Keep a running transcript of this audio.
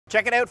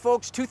Check it out,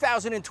 folks,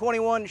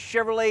 2021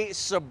 Chevrolet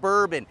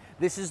Suburban.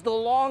 This is the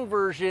long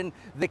version,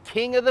 the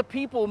king of the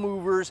people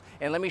movers.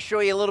 And let me show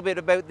you a little bit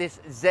about this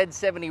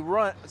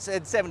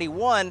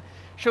Z71.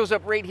 Shows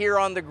up right here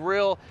on the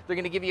grille. They're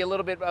gonna give you a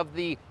little bit of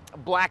the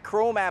black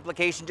chrome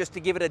application just to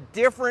give it a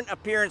different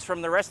appearance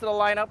from the rest of the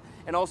lineup.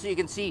 And also you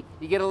can see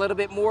you get a little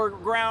bit more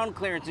ground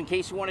clearance in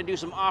case you wanna do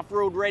some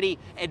off-road ready,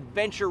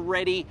 adventure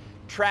ready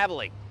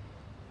traveling.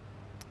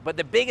 But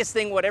the biggest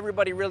thing, what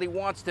everybody really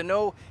wants to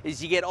know,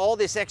 is you get all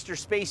this extra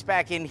space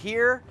back in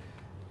here,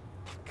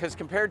 because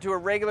compared to a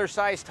regular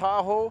size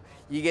Tahoe,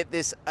 you get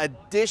this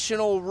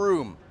additional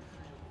room.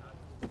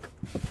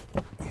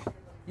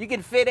 You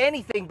can fit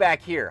anything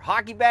back here.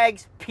 Hockey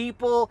bags,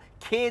 people,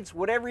 kids,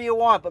 whatever you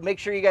want, but make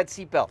sure you got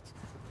seat belts.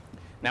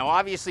 Now,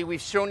 obviously, we've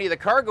shown you the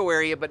cargo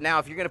area, but now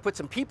if you're gonna put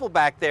some people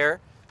back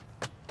there,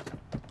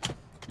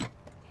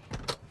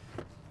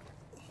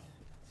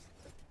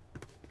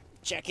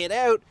 check it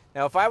out.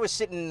 Now, if I was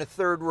sitting in the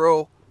third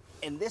row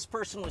and this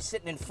person was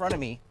sitting in front of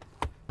me,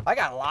 I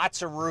got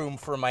lots of room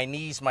for my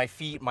knees, my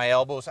feet, my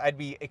elbows. I'd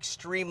be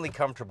extremely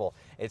comfortable.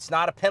 It's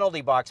not a penalty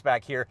box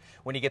back here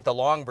when you get the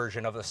long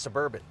version of the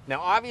Suburban.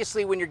 Now,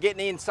 obviously, when you're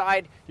getting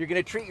inside, you're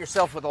gonna treat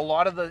yourself with a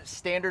lot of the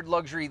standard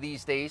luxury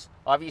these days.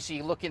 Obviously,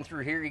 you look in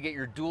through here, you get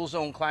your dual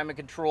zone climate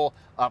control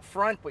up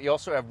front, but you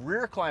also have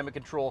rear climate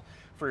control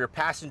for your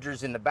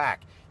passengers in the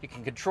back. You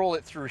can control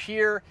it through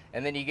here,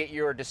 and then you get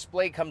your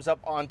display comes up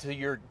onto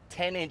your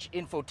 10-inch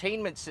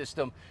infotainment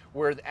system,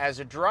 where as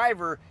a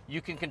driver, you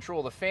can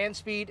control the fan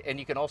speed, and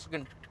you can also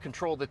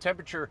control the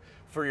temperature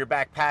for your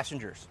back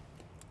passengers.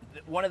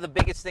 One of the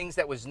biggest things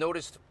that was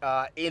noticed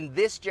in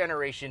this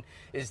generation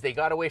is they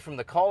got away from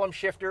the column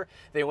shifter.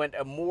 They went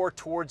more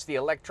towards the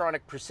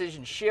electronic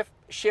precision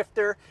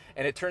shifter,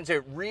 and it turns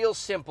out real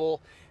simple.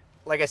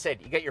 Like I said,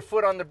 you got your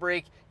foot on the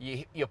brake,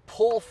 you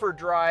pull for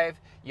drive,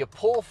 you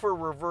pull for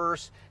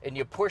reverse, and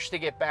you push to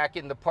get back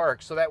in the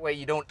park. So that way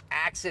you don't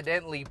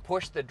accidentally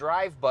push the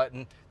drive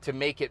button to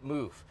make it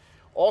move.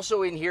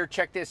 Also in here,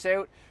 check this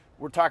out.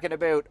 We're talking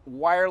about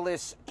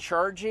wireless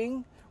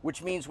charging,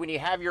 which means when you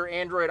have your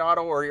Android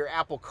Auto or your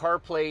Apple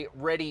CarPlay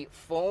ready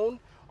phone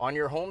on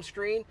your home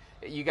screen,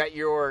 you got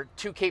your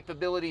two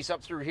capabilities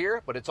up through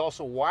here, but it's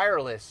also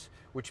wireless,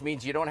 which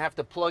means you don't have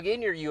to plug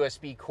in your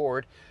USB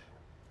cord.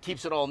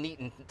 Keeps it all neat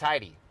and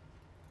tidy.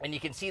 And you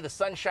can see the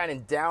sun shining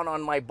down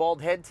on my bald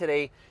head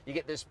today. You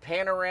get this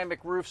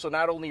panoramic roof, so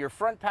not only your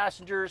front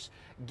passengers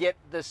get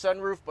the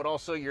sunroof, but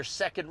also your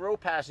second row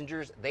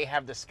passengers, they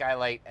have the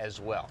skylight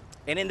as well.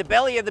 And in the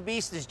belly of the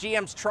beast is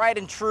GM's tried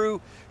and true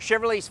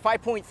Chevrolet's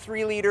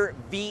 5.3 liter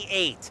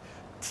V8.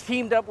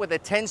 Teamed up with a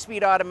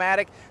 10-speed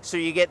automatic, so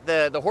you get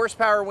the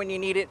horsepower when you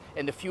need it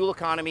and the fuel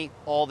economy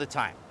all the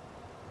time.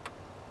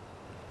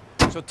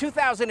 So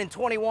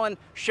 2021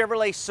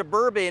 Chevrolet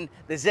Suburban,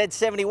 the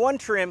Z71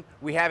 trim,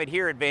 we have it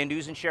here at Van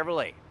Dusen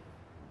Chevrolet.